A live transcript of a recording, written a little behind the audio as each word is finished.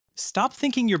Stop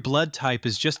thinking your blood type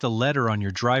is just a letter on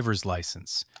your driver's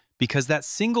license, because that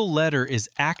single letter is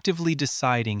actively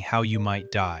deciding how you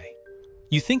might die.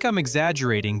 You think I'm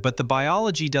exaggerating, but the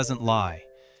biology doesn't lie.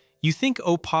 You think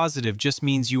O positive just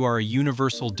means you are a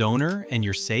universal donor and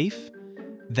you're safe?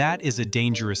 That is a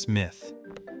dangerous myth.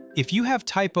 If you have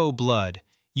type O blood,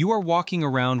 you are walking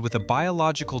around with a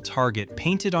biological target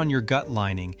painted on your gut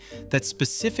lining that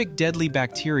specific deadly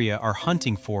bacteria are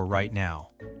hunting for right now.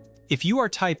 If you are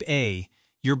type A,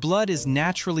 your blood is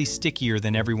naturally stickier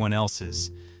than everyone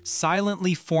else's,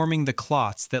 silently forming the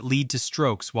clots that lead to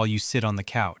strokes while you sit on the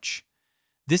couch.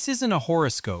 This isn't a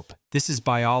horoscope, this is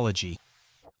biology.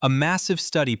 A massive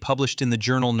study published in the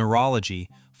journal Neurology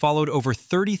followed over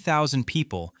 30,000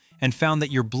 people and found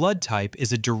that your blood type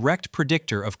is a direct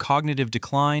predictor of cognitive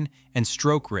decline and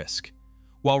stroke risk,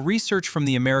 while research from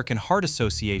the American Heart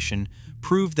Association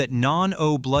proved that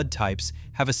non-O blood types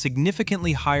have a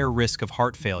significantly higher risk of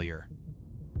heart failure.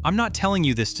 I'm not telling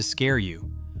you this to scare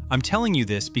you. I'm telling you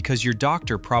this because your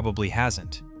doctor probably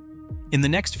hasn't. In the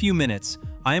next few minutes,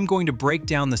 I am going to break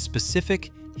down the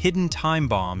specific, hidden time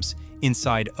bombs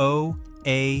inside O,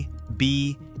 A,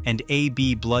 B, and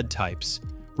AB blood types,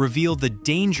 reveal the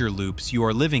danger loops you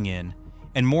are living in,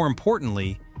 and more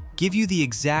importantly, give you the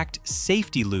exact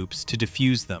safety loops to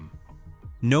defuse them.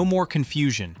 No more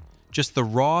confusion, just the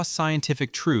raw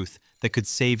scientific truth that could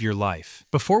save your life.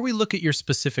 Before we look at your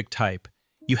specific type,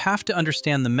 you have to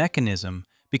understand the mechanism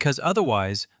because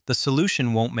otherwise the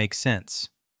solution won't make sense.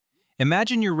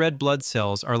 Imagine your red blood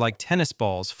cells are like tennis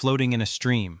balls floating in a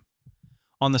stream.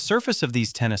 On the surface of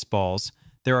these tennis balls,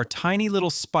 there are tiny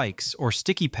little spikes or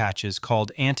sticky patches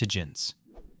called antigens.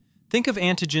 Think of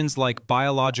antigens like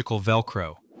biological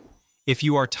Velcro. If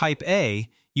you are type A,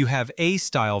 you have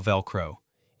A-style Velcro.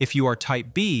 If you are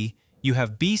type B, you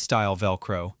have B-style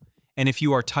Velcro. And if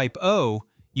you are type O,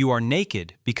 you are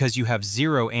naked because you have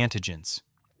 0 antigens.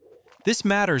 This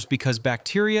matters because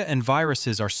bacteria and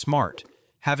viruses are smart,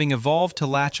 having evolved to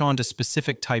latch on to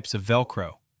specific types of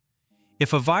Velcro.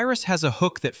 If a virus has a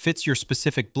hook that fits your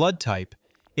specific blood type,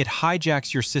 it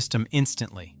hijacks your system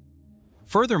instantly.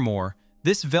 Furthermore,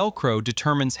 this Velcro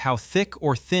determines how thick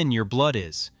or thin your blood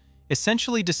is,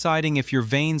 essentially deciding if your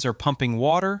veins are pumping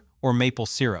water or maple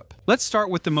syrup. Let's start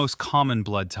with the most common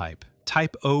blood type,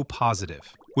 type O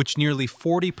positive, which nearly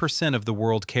 40% of the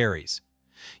world carries.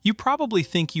 You probably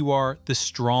think you are the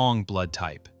strong blood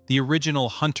type, the original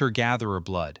hunter-gatherer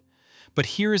blood. But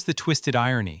here is the twisted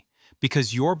irony,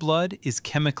 because your blood is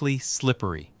chemically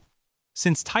slippery.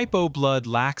 Since type O blood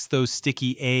lacks those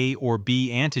sticky A or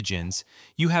B antigens,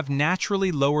 you have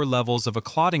naturally lower levels of a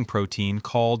clotting protein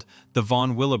called the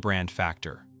von Willebrand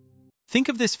factor. Think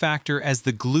of this factor as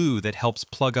the glue that helps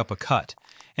plug up a cut,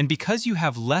 and because you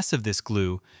have less of this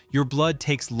glue, your blood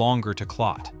takes longer to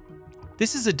clot.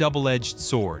 This is a double-edged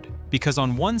sword, because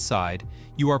on one side,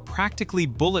 you are practically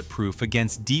bulletproof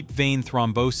against deep vein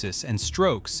thrombosis and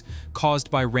strokes caused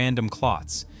by random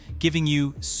clots, giving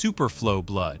you superflow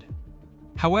blood.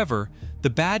 However, the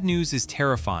bad news is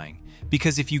terrifying,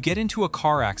 because if you get into a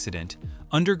car accident,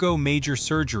 undergo major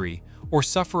surgery, or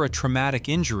suffer a traumatic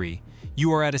injury,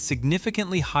 you are at a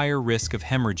significantly higher risk of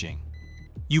hemorrhaging.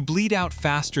 You bleed out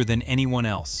faster than anyone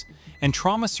else, and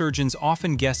trauma surgeons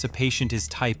often guess a patient is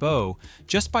type O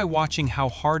just by watching how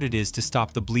hard it is to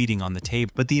stop the bleeding on the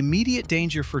table. But the immediate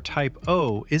danger for type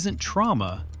O isn't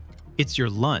trauma, it's your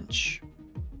lunch.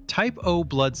 Type O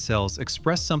blood cells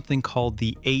express something called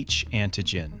the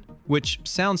H-antigen, which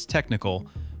sounds technical,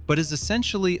 but is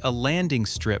essentially a landing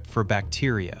strip for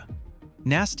bacteria.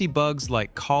 Nasty bugs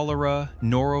like cholera,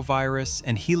 norovirus,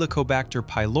 and Helicobacter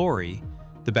pylori,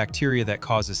 the bacteria that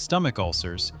causes stomach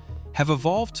ulcers, have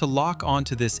evolved to lock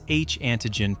onto this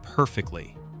H-antigen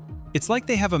perfectly. It's like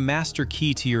they have a master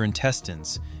key to your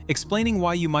intestines, explaining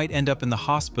why you might end up in the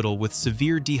hospital with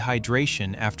severe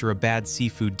dehydration after a bad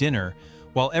seafood dinner,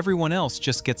 while everyone else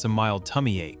just gets a mild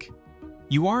tummy ache.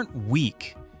 You aren't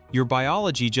weak, your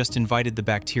biology just invited the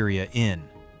bacteria in.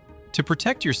 To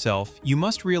protect yourself, you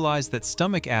must realize that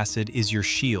stomach acid is your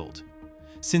shield.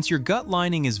 Since your gut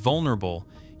lining is vulnerable,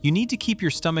 you need to keep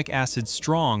your stomach acid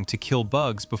strong to kill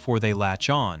bugs before they latch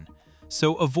on,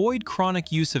 so avoid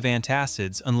chronic use of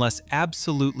antacids unless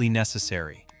absolutely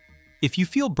necessary. If you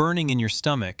feel burning in your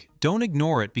stomach, don't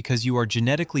ignore it because you are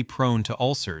genetically prone to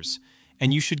ulcers,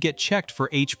 and you should get checked for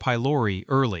H. pylori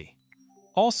early.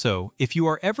 Also, if you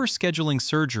are ever scheduling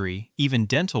surgery, even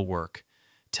dental work,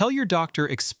 tell your doctor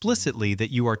explicitly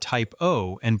that you are type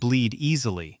O and bleed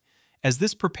easily, as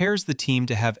this prepares the team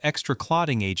to have extra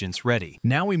clotting agents ready.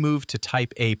 Now we move to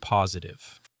type A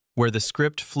positive, where the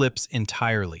script flips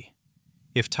entirely.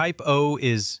 If type O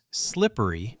is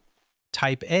slippery,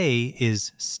 Type A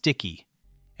is sticky,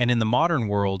 and in the modern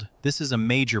world, this is a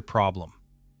major problem.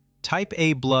 Type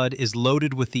A blood is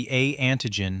loaded with the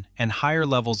H-antigen and higher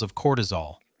levels of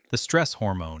cortisol, the stress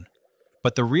hormone.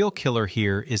 But the real killer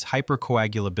here is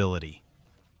hypercoagulability.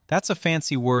 That's a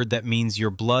fancy word that means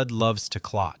your blood loves to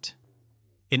clot.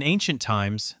 In ancient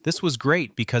times, this was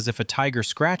great because if a tiger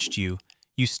scratched you,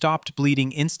 you stopped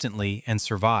bleeding instantly and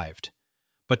survived.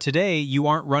 But today, you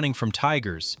aren't running from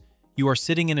tigers. You are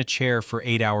sitting in a chair for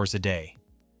 8 hours a day.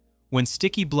 When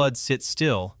sticky blood sits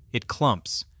still, it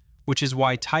clumps, which is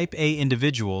why type A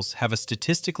individuals have a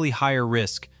statistically higher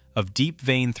risk of deep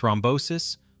vein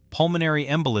thrombosis, pulmonary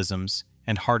embolisms,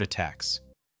 and heart attacks.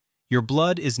 Your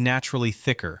blood is naturally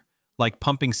thicker, like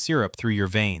pumping syrup through your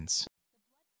veins.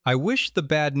 I wish the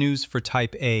bad news for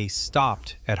type A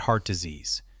stopped at heart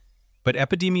disease, but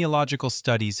epidemiological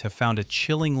studies have found a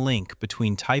chilling link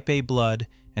between type A blood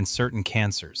and certain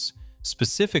cancers,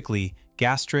 specifically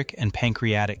gastric and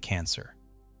pancreatic cancer.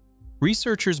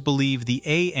 Researchers believe the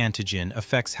H-antigen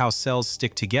affects how cells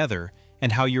stick together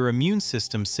and how your immune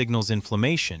system signals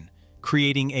inflammation,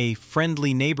 creating a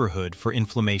friendly neighborhood for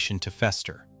inflammation to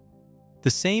fester. The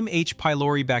same H.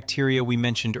 pylori bacteria we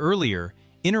mentioned earlier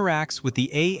interacts with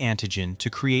the H-antigen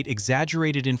to create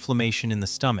exaggerated inflammation in the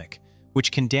stomach,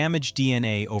 which can damage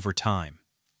DNA over time.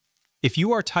 If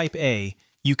you are type A,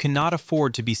 you cannot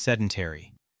afford to be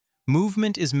sedentary.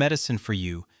 Movement is medicine for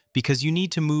you because you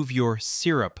need to move your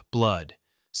syrup blood,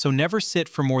 so never sit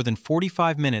for more than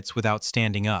 45 minutes without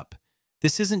standing up.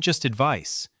 This isn't just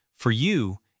advice. For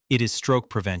you, it is stroke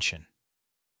prevention.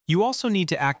 You also need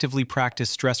to actively practice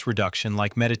stress reduction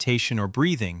like meditation or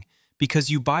breathing because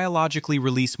you biologically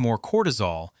release more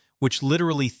cortisol, which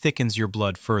literally thickens your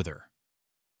blood further.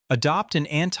 Adopt an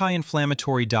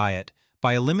anti-inflammatory diet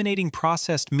by eliminating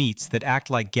processed meats that act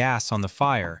like gas on the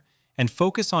fire and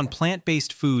focus on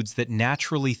plant-based foods that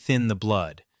naturally thin the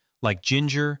blood, like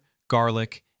ginger,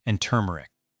 garlic, and turmeric.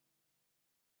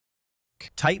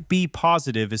 Type B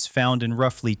positive is found in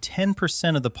roughly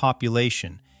 10% of the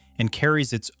population and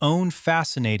carries its own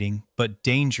fascinating but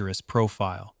dangerous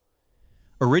profile.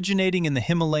 Originating in the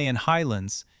Himalayan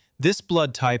highlands, this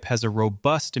blood type has a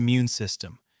robust immune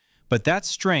system, but that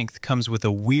strength comes with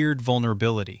a weird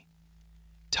vulnerability.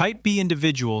 Type B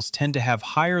individuals tend to have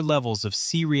higher levels of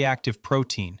C-reactive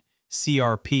protein,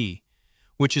 CRP,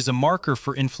 which is a marker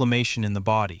for inflammation in the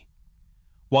body.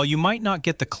 While you might not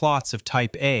get the clots of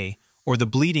type A or the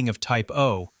bleeding of type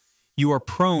O, you are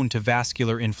prone to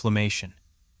vascular inflammation.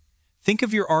 Think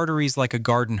of your arteries like a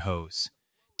garden hose.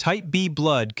 Type B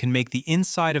blood can make the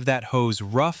inside of that hose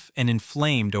rough and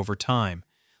inflamed over time,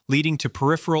 leading to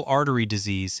peripheral artery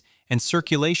disease and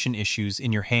circulation issues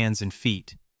in your hands and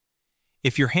feet.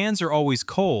 If your hands are always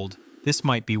cold, this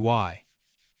might be why.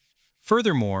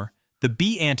 Furthermore, the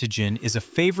B antigen is a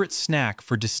favorite snack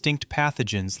for distinct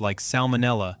pathogens like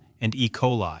Salmonella and E.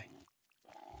 coli.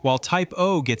 While type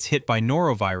O gets hit by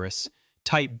norovirus,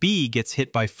 type B gets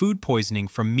hit by food poisoning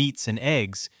from meats and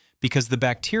eggs because the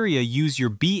bacteria use your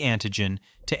B antigen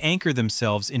to anchor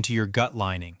themselves into your gut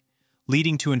lining,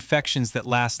 leading to infections that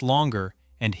last longer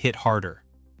and hit harder.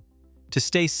 To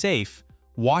stay safe,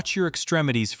 watch your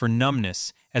extremities for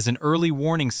numbness as an early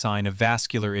warning sign of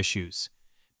vascular issues.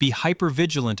 Be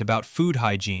hypervigilant about food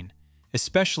hygiene,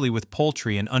 especially with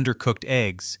poultry and undercooked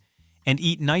eggs, and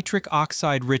eat nitric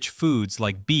oxide-rich foods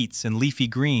like beets and leafy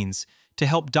greens to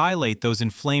help dilate those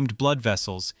inflamed blood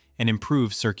vessels and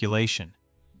improve circulation.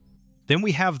 Then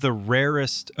we have the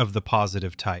rarest of the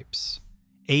positive types,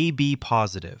 AB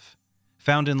positive,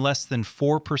 found in less than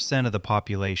 4% of the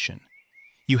population.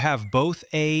 You have both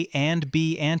A and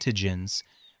B antigens,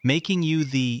 making you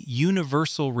the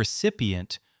universal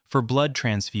recipient for blood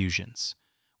transfusions,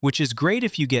 which is great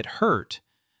if you get hurt,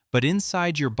 but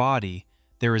inside your body,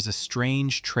 there is a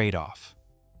strange trade-off.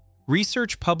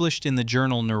 Research published in the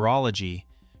journal Neurology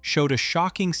showed a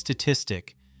shocking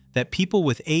statistic that people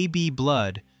with AB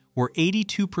blood were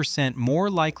 82% more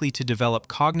likely to develop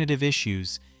cognitive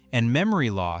issues and memory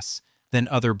loss than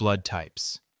other blood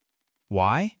types.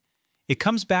 Why? It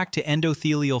comes back to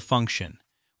endothelial function,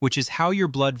 which is how your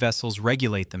blood vessels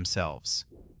regulate themselves.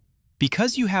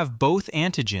 Because you have both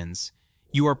antigens,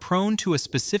 you are prone to a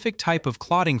specific type of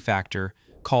clotting factor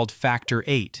called factor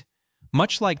VIII.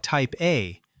 Much like type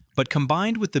A, but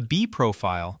combined with the B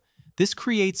profile, this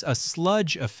creates a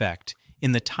sludge effect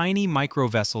in the tiny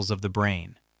microvessels of the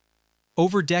brain.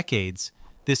 Over decades,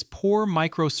 this poor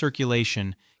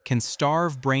microcirculation can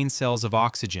starve brain cells of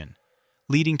oxygen,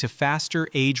 leading to faster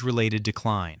age-related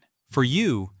decline. For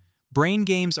you, brain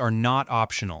games are not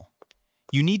optional.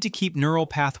 You need to keep neural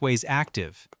pathways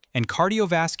active, and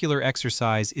cardiovascular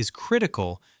exercise is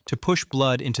critical to push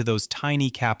blood into those tiny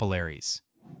capillaries.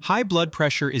 High blood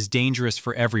pressure is dangerous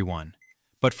for everyone,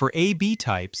 but for AB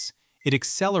types, it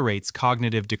accelerates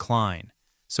cognitive decline,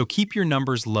 so keep your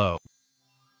numbers low.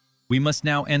 We must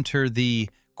now enter the,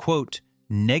 quote,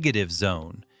 negative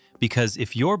zone, because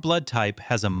if your blood type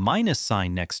has a minus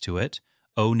sign next to it,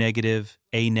 O negative,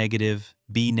 A negative,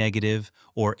 B negative,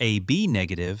 or AB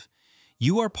negative,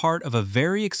 you are part of a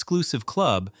very exclusive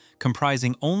club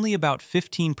comprising only about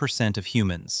 15% of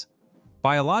humans.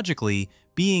 Biologically,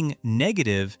 being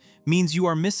negative means you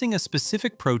are missing a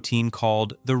specific protein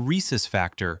called the rhesus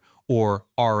factor, or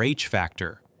Rh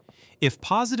factor. If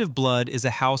positive blood is a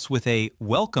house with a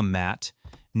welcome mat,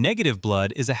 negative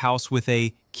blood is a house with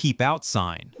a keep out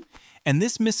sign. And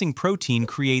this missing protein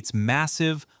creates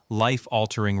massive,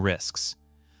 life-altering risks.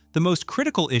 The most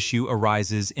critical issue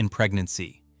arises in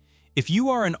pregnancy. If you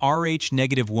are an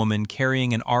Rh-negative woman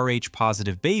carrying an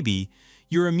Rh-positive baby,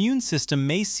 your immune system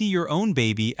may see your own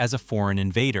baby as a foreign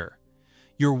invader.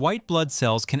 Your white blood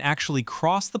cells can actually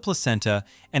cross the placenta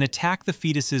and attack the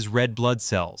fetus's red blood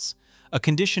cells, a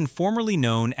condition formerly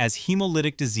known as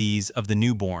hemolytic disease of the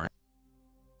newborn.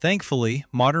 Thankfully,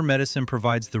 modern medicine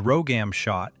provides the RhoGAM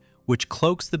shot, which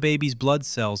cloaks the baby's blood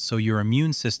cells so your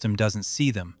immune system doesn't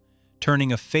see them,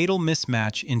 turning a fatal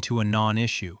mismatch into a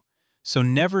non-issue. So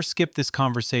never skip this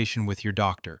conversation with your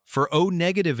doctor. For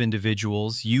O-negative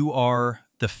individuals, you are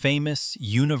the famous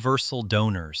universal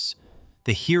donors,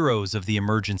 the heroes of the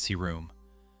emergency room.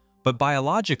 But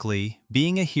biologically,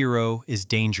 being a hero is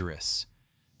dangerous,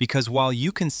 because while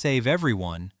you can save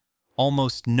everyone,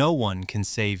 almost no one can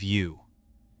save you.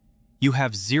 You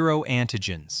have 0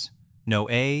 antigens, no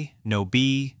A, no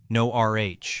B, no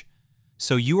Rh.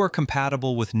 So you are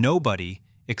compatible with nobody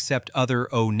except other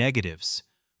O-negatives,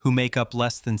 who make up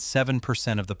less than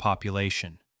 7% of the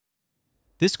population.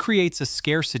 This creates a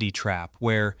scarcity trap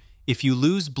where, if you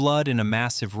lose blood in a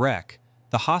massive wreck,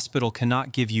 the hospital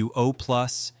cannot give you O+,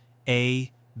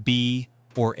 A, B,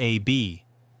 or AB.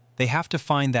 They have to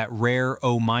find that rare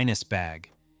O-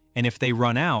 bag, and if they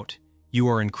run out, you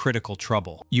are in critical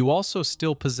trouble. You also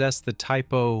still possess the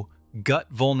type O gut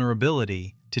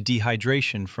vulnerability to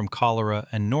dehydration from cholera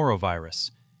and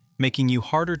norovirus, making you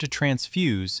harder to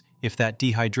transfuse if that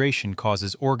dehydration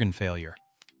causes organ failure.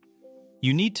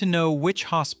 You need to know which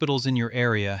hospitals in your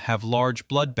area have large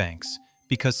blood banks,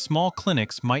 because small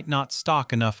clinics might not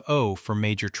stock enough O for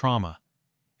major trauma.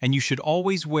 And you should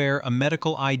always wear a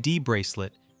medical ID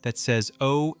bracelet that says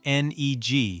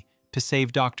ONEG to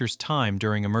save doctors time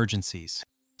during emergencies.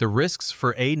 The risks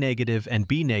for A-negative and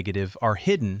B-negative are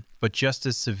hidden but just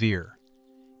as severe.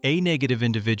 A-negative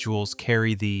individuals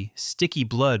carry the sticky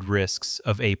blood risks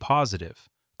of A-positive,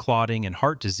 clotting and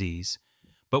heart disease,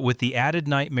 but with the added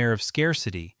nightmare of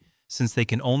scarcity, since they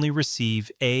can only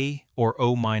receive A or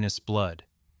O- blood.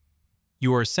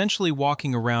 You are essentially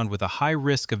walking around with a high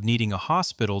risk of needing a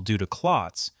hospital due to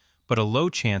clots, but a low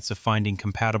chance of finding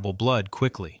compatible blood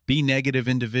quickly. B-negative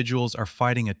individuals are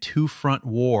fighting a two-front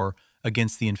war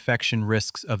against the infection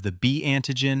risks of the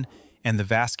B-antigen and the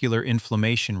vascular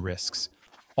inflammation risks,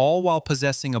 all while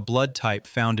possessing a blood type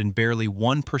found in barely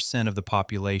 1% of the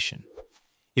population.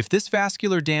 If this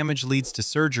vascular damage leads to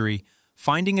surgery,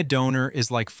 finding a donor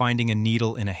is like finding a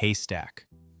needle in a haystack.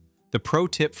 The pro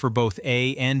tip for both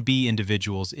A and B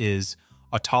individuals is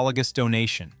autologous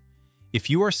donation. If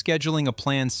you are scheduling a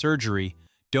planned surgery,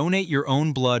 donate your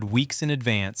own blood weeks in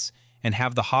advance and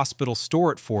have the hospital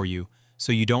store it for you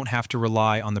so you don't have to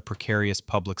rely on the precarious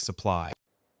public supply.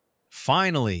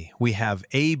 Finally, we have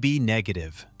AB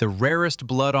negative, the rarest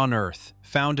blood on Earth,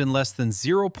 found in less than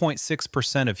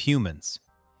 0.6% of humans.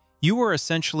 You are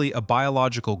essentially a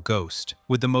biological ghost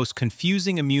with the most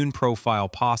confusing immune profile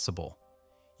possible.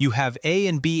 You have A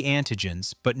and B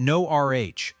antigens, but no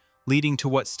Rh, leading to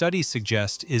what studies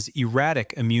suggest is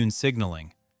erratic immune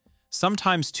signaling.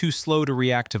 Sometimes too slow to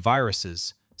react to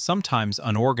viruses, sometimes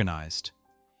unorganized.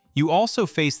 You also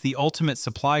face the ultimate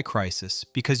supply crisis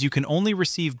because you can only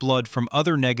receive blood from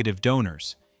other negative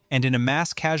donors, and in a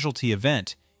mass casualty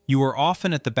event, you are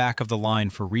often at the back of the line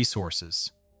for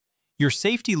resources. Your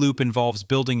safety loop involves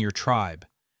building your tribe.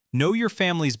 Know your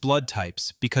family's blood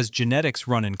types because genetics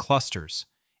run in clusters.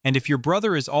 And if your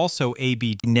brother is also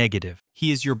AB negative,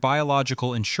 he is your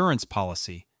biological insurance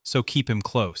policy, so keep him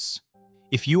close.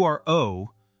 If you are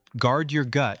O, guard your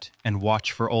gut and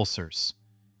watch for ulcers.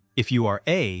 If you are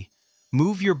A,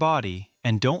 move your body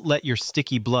and don't let your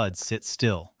sticky blood sit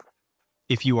still.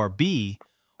 If you are B,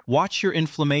 watch your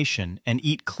inflammation and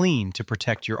eat clean to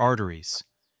protect your arteries.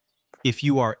 If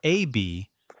you are AB,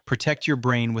 protect your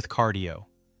brain with cardio.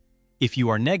 If you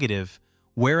are negative,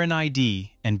 wear an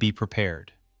ID and be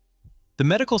prepared. The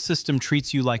medical system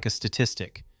treats you like a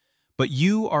statistic, but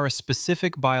you are a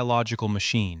specific biological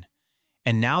machine.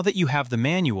 And now that you have the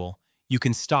manual, you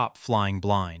can stop flying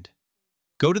blind.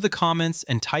 Go to the comments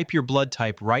and type your blood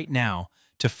type right now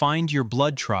to find your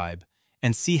blood tribe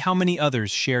and see how many others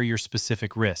share your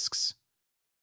specific risks.